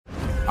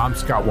I'm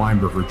Scott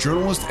Weinberger,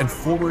 journalist and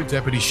former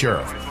deputy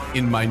sheriff.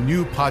 In my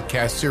new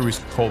podcast series,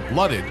 Cold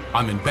Blooded,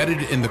 I'm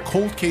embedded in the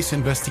cold case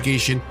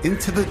investigation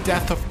into the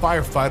death of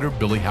firefighter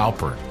Billy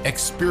Halpern.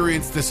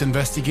 Experience this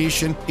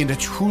investigation in a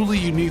truly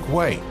unique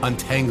way,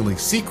 untangling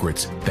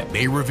secrets that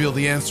may reveal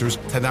the answers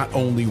to not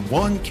only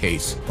one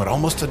case, but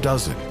almost a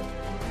dozen.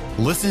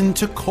 Listen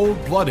to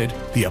Cold Blooded,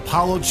 the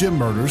Apollo Gym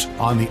Murders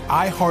on the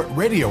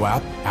iHeartRadio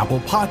app, Apple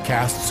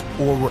Podcasts,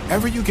 or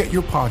wherever you get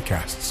your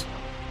podcasts.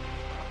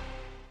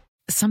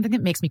 Something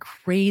that makes me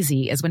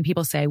crazy is when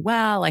people say,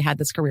 well, I had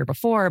this career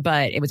before,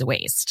 but it was a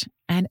waste.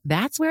 And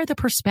that's where the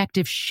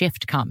perspective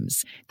shift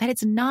comes, that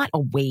it's not a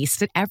waste,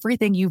 that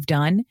everything you've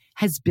done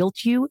has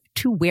built you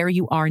to where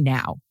you are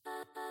now.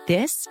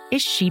 This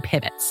is She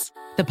Pivots,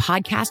 the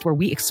podcast where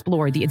we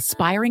explore the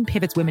inspiring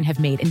pivots women have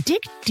made and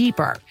dig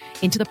deeper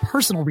into the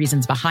personal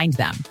reasons behind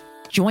them.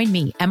 Join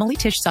me, Emily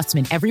Tish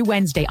Sussman, every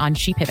Wednesday on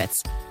She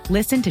Pivots.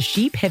 Listen to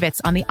She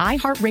Pivots on the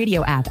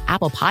iHeartRadio app,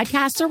 Apple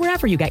Podcasts, or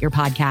wherever you get your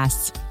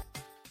podcasts.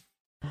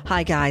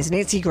 Hi guys,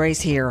 Nancy Grace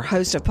here,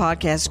 host of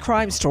podcast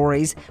Crime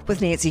Stories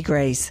with Nancy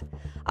Grace.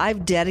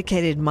 I've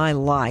dedicated my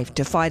life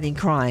to fighting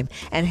crime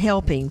and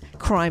helping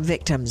crime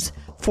victims.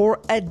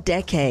 For a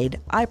decade,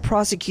 I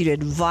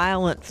prosecuted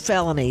violent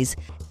felonies.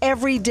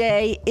 Every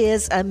day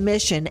is a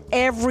mission.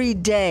 Every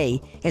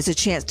day is a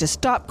chance to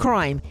stop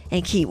crime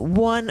and keep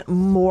one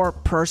more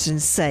person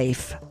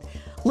safe.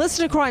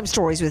 Listen to Crime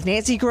Stories with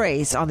Nancy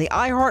Grace on the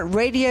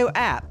iHeartRadio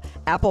app,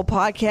 Apple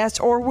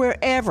Podcasts, or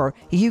wherever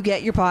you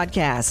get your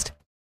podcast.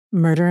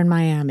 Murder in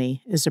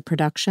Miami is a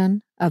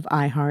production of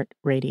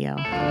iHeartRadio.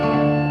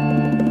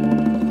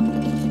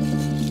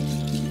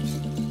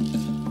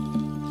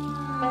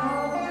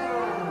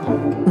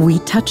 We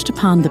touched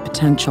upon the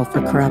potential for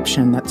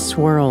corruption that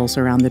swirls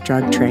around the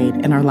drug trade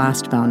in our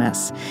last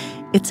bonus.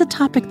 It's a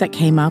topic that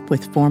came up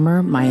with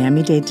former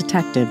Miami-Dade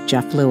detective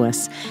Jeff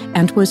Lewis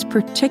and was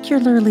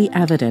particularly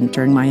evident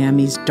during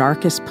Miami's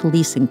darkest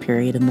policing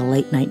period in the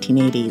late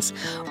 1980s,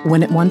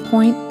 when at one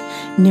point,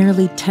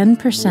 nearly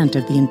 10%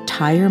 of the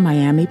entire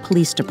Miami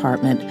Police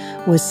Department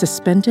was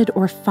suspended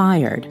or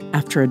fired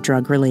after a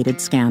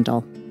drug-related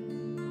scandal.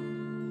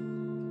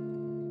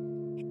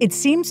 It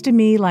seems to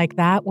me like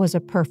that was a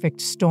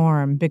perfect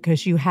storm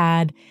because you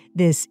had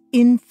this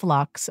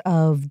influx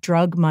of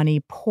drug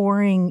money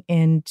pouring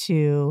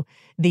into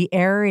the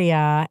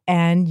area,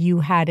 and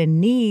you had a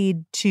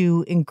need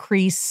to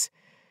increase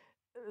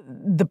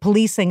the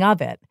policing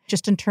of it,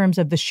 just in terms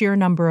of the sheer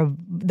number of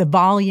the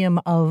volume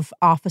of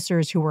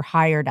officers who were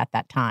hired at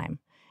that time.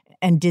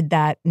 And did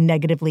that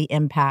negatively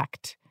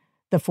impact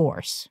the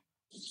force?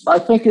 I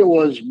think it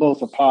was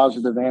both a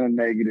positive and a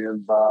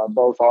negative.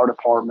 Both our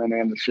department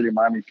and the City of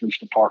Miami Police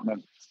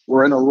Department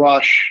were in a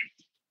rush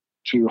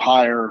to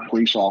hire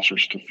police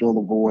officers to fill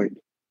the void.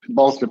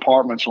 Both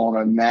departments on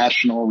a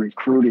national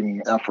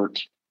recruiting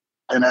effort.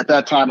 And at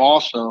that time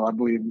also, I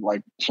believe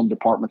like some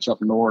departments up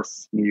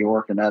north, New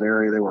York and that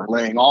area, they were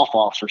laying off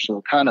officers. So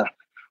it kind of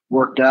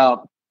worked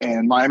out.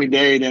 And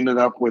Miami-Dade ended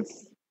up with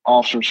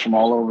officers from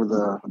all over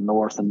the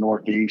north and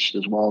northeast,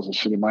 as well as the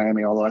city of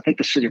Miami, although I think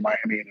the city of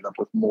Miami ended up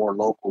with more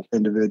local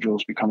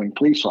individuals becoming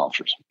police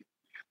officers.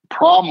 The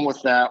problem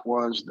with that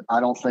was I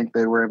don't think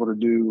they were able to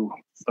do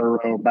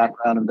thorough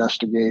background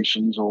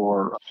investigations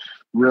or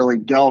really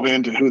delve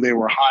into who they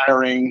were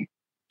hiring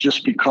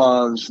just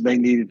because they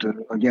needed to,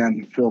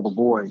 again, fill the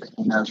void.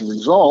 And as a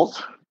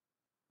result,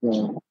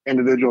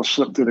 individuals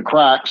slipped through the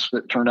cracks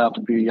that turned out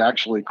to be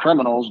actually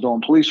criminals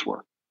doing police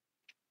work.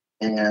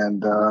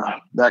 And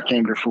that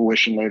came to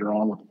fruition later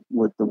on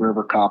with the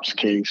River Cops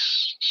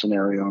case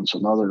scenario and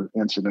some other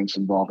incidents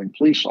involving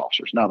police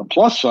officers. Now, the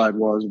plus side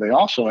was they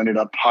also ended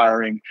up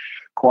hiring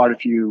quite a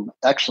few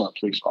excellent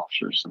police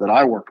officers that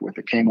I worked with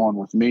that came on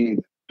with me,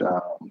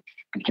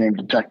 became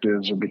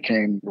detectives or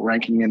became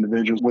ranking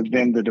individuals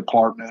within the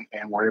department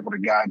and were able to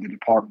guide the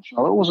department.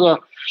 So it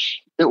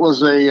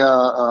was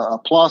a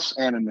plus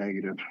and a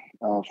negative.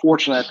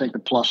 Fortunately, I think the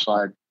plus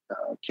side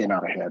came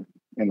out ahead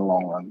in the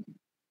long run.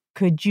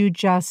 Could you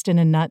just, in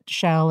a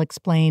nutshell,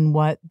 explain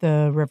what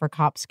the River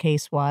Cops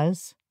case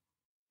was?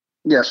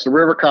 Yes, the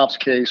River Cops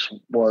case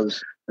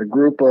was a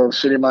group of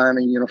City of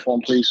Miami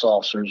uniformed police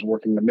officers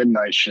working the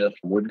midnight shift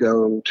would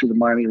go to the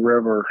Miami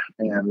River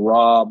and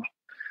rob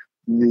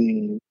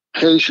the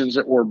Haitians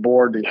that were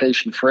aboard, the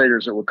Haitian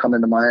freighters that would come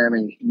into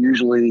Miami.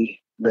 Usually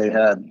they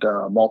had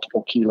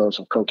multiple kilos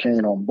of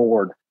cocaine on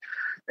board.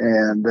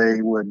 And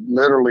they would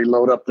literally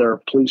load up their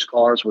police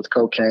cars with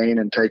cocaine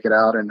and take it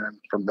out. And then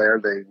from there,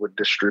 they would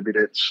distribute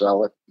it,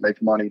 sell it,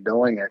 make money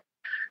doing it.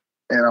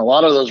 And a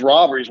lot of those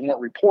robberies weren't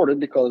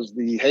reported because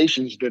the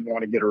Haitians didn't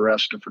want to get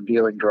arrested for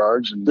dealing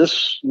drugs. And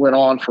this went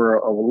on for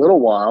a little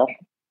while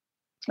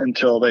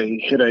until they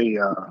hit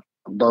a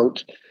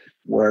boat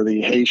where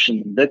the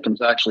Haitian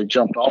victims actually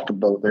jumped off the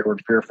boat. They were in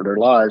fear for their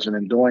lives. And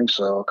in doing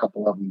so, a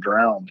couple of them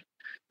drowned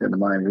in the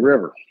Miami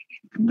River.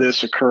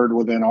 This occurred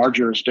within our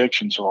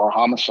jurisdiction, so our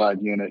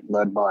homicide unit,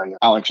 led by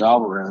Alex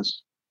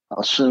Alvarez,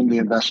 assumed the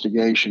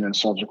investigation and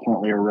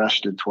subsequently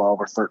arrested 12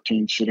 or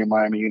 13 City of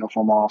Miami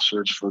uniform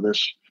officers for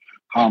this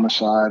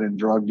homicide and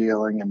drug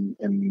dealing,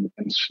 and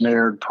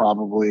ensnared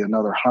probably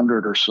another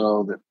 100 or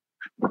so that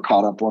were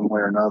caught up one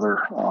way or another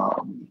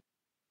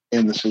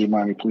in the City of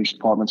Miami Police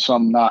Department.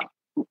 Some not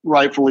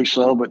rightfully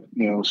so, but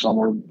some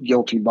were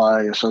guilty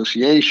by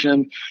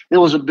association. It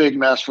was a big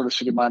mess for the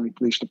City of Miami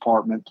Police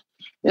Department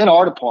and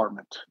our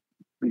department,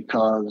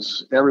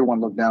 because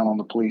everyone looked down on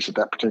the police at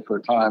that particular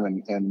time,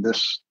 and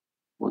this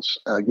was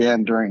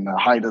again during the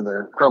height of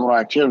their criminal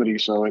activity,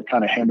 so it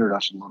kind of hindered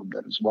us a little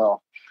bit as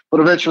well. But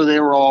eventually they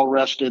were all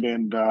arrested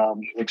and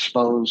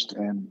exposed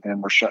and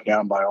were shut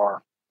down by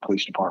our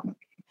police department.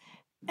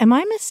 Am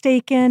I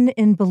mistaken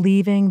in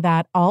believing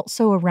that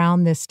also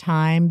around this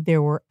time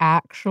there were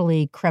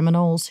actually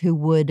criminals who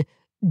would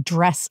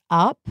dress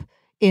up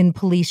in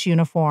police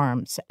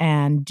uniforms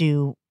and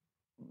do,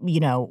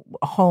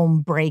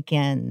 home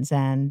break-ins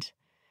and...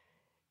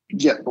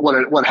 Yeah,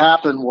 what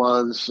happened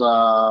was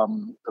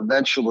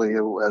eventually,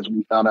 as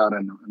we found out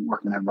in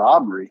working in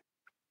robbery,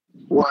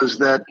 was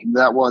that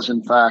was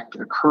in fact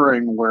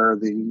occurring where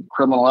the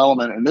criminal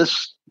element, and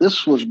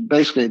this was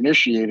basically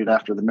initiated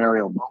after the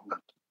Mariel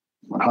movement,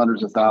 when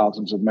hundreds of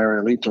thousands of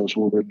Marielitos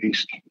were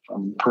released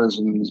from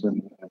prisons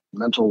and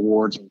mental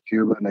wards in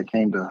Cuba, and they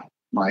came to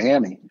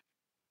Miami,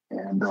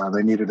 and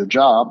they needed a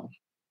job,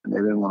 and they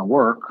didn't want to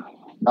work.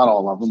 Not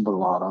all of them, but a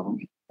lot of them.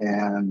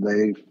 And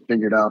they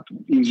figured out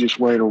the easiest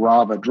way to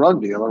rob a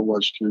drug dealer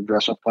was to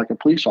dress up like a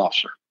police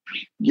officer.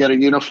 Get a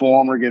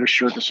uniform or get a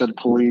shirt that said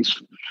police,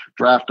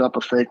 draft up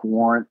a fake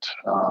warrant,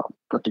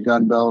 put the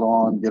gun belt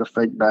on, get a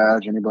fake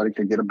badge. Anybody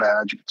could get a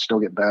badge. You can still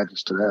get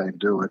badges today and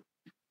do it.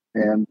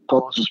 And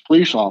pose as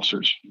police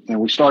officers. And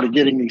we started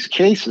getting these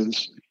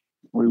cases.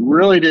 We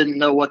really didn't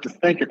know what to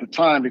think at the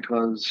time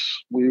because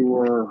we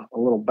were a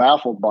little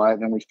baffled by it.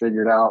 And then we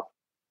figured out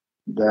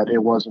that it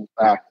was, in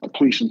fact, the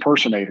police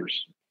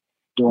impersonators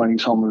doing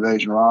these home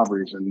invasion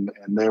robberies, and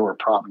there were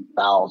probably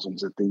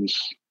thousands that these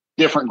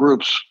different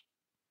groups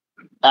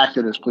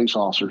acted as police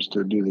officers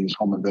to do these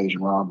home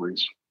invasion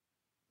robberies.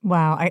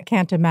 Wow, I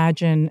can't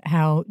imagine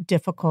how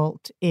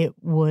difficult it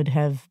would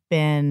have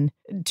been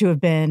to have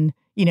been,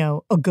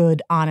 a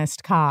good,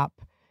 honest cop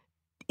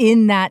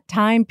in that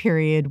time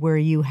period where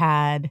you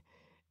had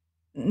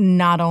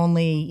not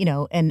only,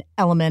 an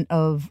element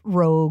of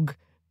rogue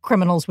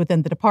criminals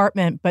within the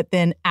department, but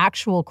then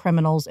actual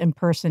criminals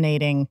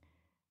impersonating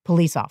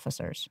police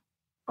officers.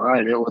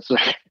 Right. It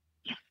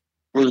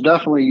was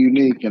definitely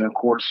unique. And of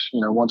course,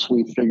 once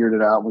we figured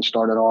it out, we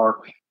started our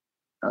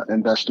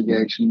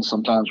investigations,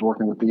 sometimes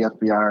working with the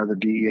FBI or the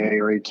DEA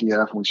or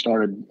ATF, and we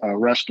started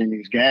arresting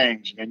these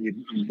gangs. And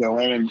you go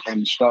in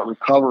and start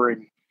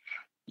recovering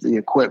the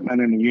equipment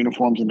and the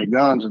uniforms and the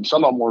guns. And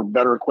some of them were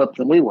better equipped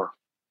than we were.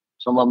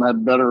 Some of them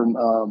had better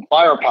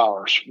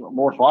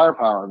more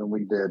firepower than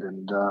we did.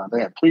 And they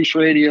had police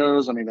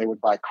radios. I mean, they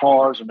would buy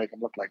cars and make them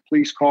look like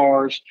police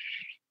cars.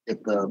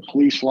 Get the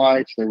police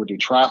lights. They would do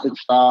traffic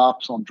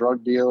stops on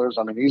drug dealers.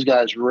 I mean, these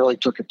guys really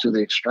took it to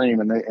the extreme,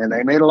 and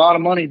they made a lot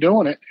of money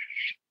doing it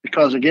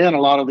because, again,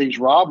 a lot of these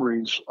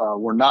robberies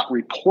were not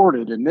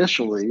reported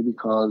initially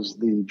because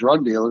the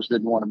drug dealers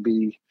didn't want to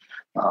be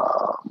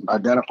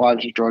identified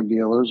as drug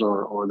dealers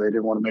or they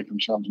didn't want to make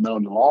themselves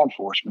known to law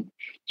enforcement.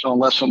 So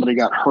unless somebody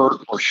got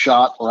hurt or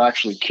shot or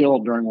actually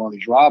killed during one of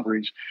these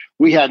robberies,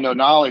 we had no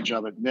knowledge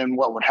of it. And then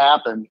what would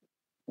happen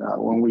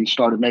when we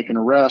started making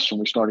arrests and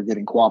we started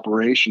getting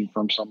cooperation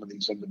from some of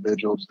these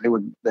individuals,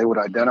 they would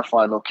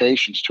identify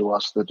locations to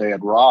us that they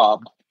had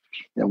robbed,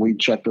 and we'd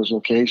check those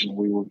locations.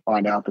 We would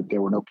find out that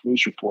there were no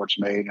police reports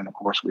made, and of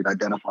course we'd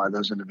identify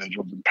those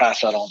individuals and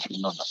pass that on to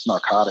the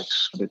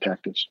narcotics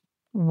detectives.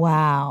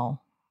 Wow,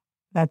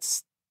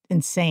 that's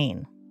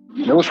insane.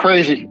 It was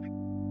crazy.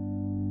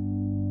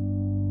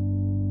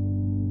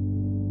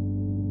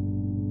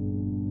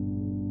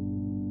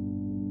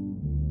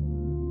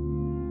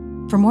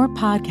 For more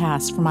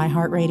podcasts from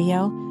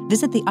iHeartRadio,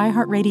 visit the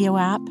iHeartRadio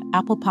app,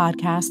 Apple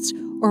Podcasts,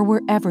 or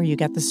wherever you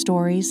get the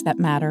stories that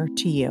matter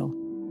to you.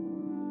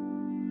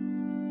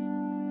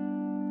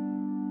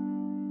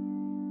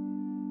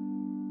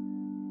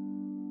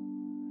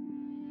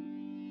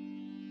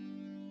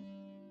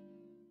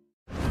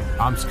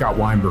 I'm Scott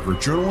Weinberger,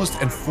 journalist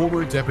and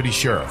former deputy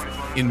sheriff.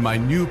 In my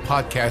new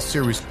podcast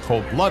series,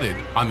 Cold Blooded,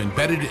 I'm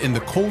embedded in the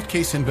cold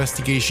case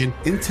investigation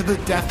into the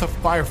death of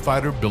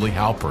firefighter Billy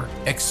Halpern.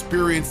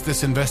 Experience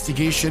this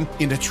investigation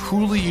in a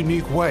truly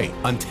unique way,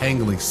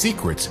 untangling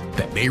secrets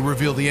that may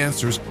reveal the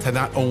answers to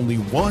not only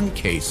one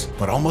case,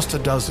 but almost a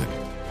dozen.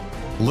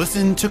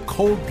 Listen to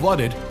Cold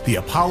Blooded, the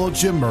Apollo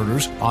Gym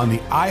Murders on the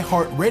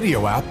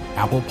iHeartRadio app,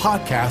 Apple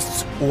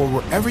Podcasts, or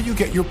wherever you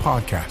get your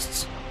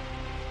podcasts.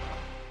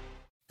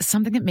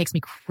 Something that makes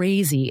me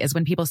crazy is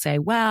when people say,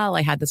 well,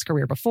 I had this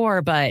career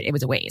before, but it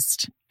was a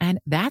waste. And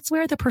that's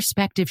where the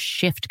perspective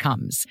shift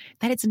comes,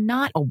 that it's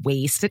not a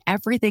waste, that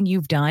everything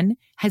you've done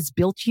has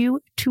built you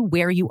to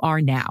where you are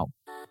now.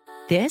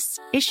 This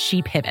is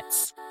She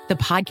Pivots, the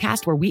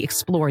podcast where we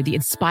explore the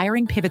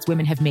inspiring pivots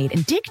women have made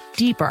and dig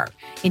deeper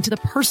into the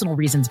personal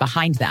reasons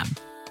behind them.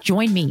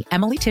 Join me,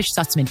 Emily Tish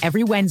Sussman,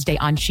 every Wednesday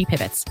on She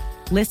Pivots.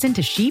 Listen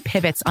to She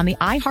Pivots on the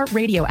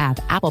iHeartRadio app,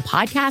 Apple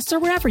Podcasts, or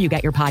wherever you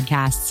get your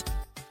podcasts.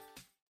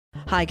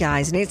 Hi,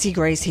 guys. Nancy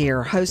Grace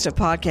here, host of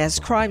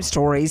podcast Crime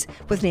Stories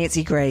with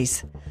Nancy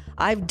Grace.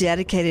 I've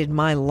dedicated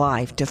my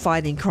life to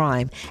fighting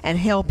crime and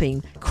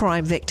helping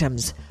crime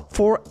victims.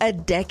 For a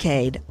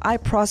decade, I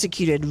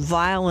prosecuted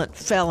violent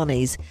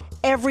felonies.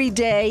 Every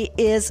day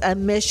is a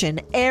mission.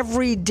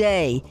 Every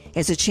day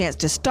is a chance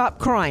to stop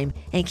crime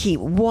and keep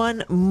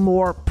one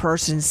more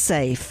person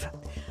safe.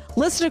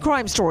 Listen to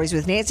Crime Stories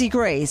with Nancy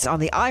Grace on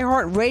the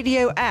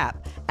iHeartRadio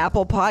app,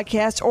 Apple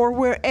Podcasts, or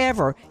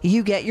wherever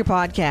you get your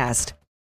podcast.